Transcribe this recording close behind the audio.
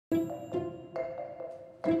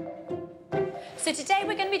So today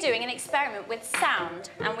we're going to be doing an experiment with sound,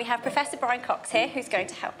 and we have Professor Brian Cox here who's going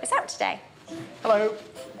to help us out today. Hello.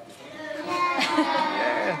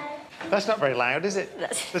 Yeah. That's not very loud, is it?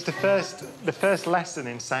 That's the first lesson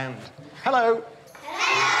in sound. Hello.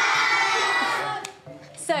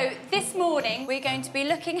 So this morning we're going to be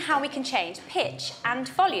looking how we can change pitch and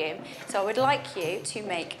volume. So I would like you to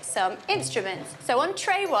make some instruments. So on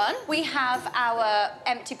tray 1 we have our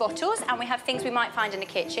empty bottles and we have things we might find in the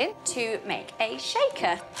kitchen to make a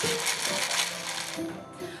shaker.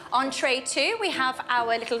 On tray 2 we have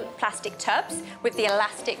our little plastic tubs with the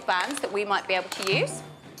elastic bands that we might be able to use.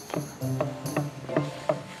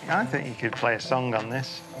 I think you could play a song on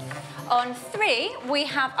this. On 3, we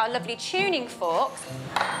have our lovely tuning forks.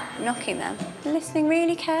 Knocking them, listening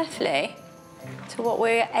really carefully to what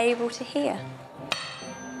we're able to hear.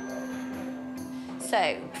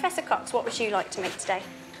 So, Professor Cox, what would you like to make today?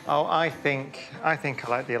 Oh, I think I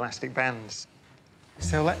like the elastic bands.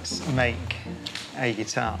 So let's make a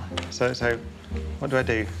guitar. So what do I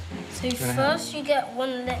do? So first you get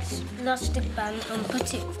one elastic band and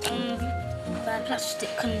put it on the plastic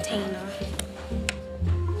container.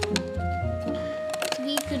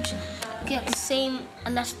 We could get the same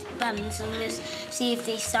elastic bands and just see if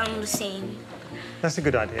they sound the same. That's a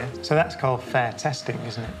good idea. So that's called fair testing,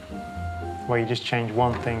 isn't it? Where you just change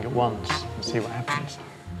one thing at once and see what happens.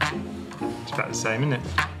 It's about the same, isn't it?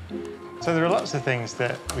 So there are lots of things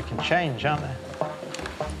that we can change, aren't there?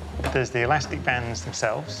 There's the elastic bands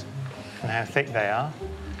themselves and how thick they are.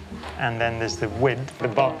 And then there's the width, the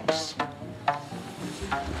box.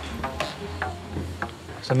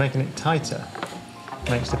 So making it tighter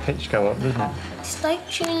makes the pitch go up, doesn't it? It's like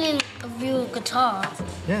tuning a real guitar.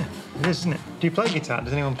 Yeah, it is, isn't it? Do you play guitar?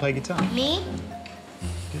 Does anyone play guitar? Me?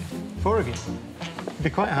 4 of you. It'd be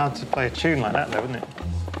quite hard to play a tune like that, though, wouldn't it?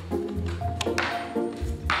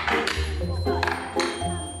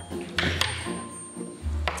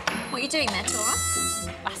 What are you doing there, Taurus?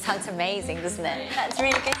 That sounds amazing, doesn't it? That's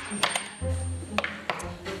really good.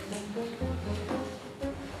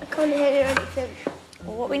 I can't hear anything.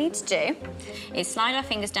 Well, what we need to do is slide our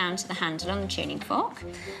fingers down to the handle on the tuning fork,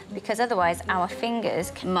 because otherwise our fingers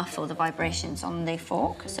can muffle the vibrations on the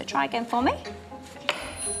fork. So try again for me.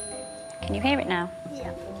 Can you hear it now?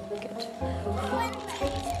 Yeah. Good.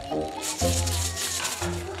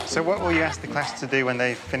 So what will you ask the class to do when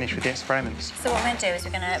they finish with the experiments? So what we're going to do is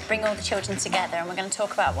we're going to bring all the children together and we're going to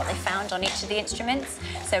talk about what they found on each of the instruments.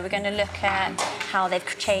 So we're going to look at how they've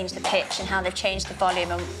changed the pitch and how they've changed the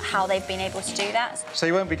volume and how they've been able to do that. So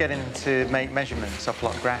you won't be getting them to make measurements or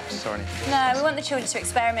plot graphs or anything? No, we want the children to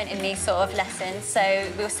experiment in these sort of lessons. So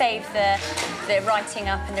we'll save the writing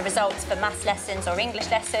up and the results for maths lessons or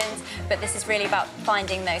English lessons, but this is really about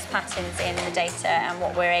finding those patterns in the data and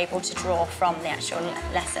what we're able to draw from the actual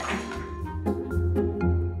lesson.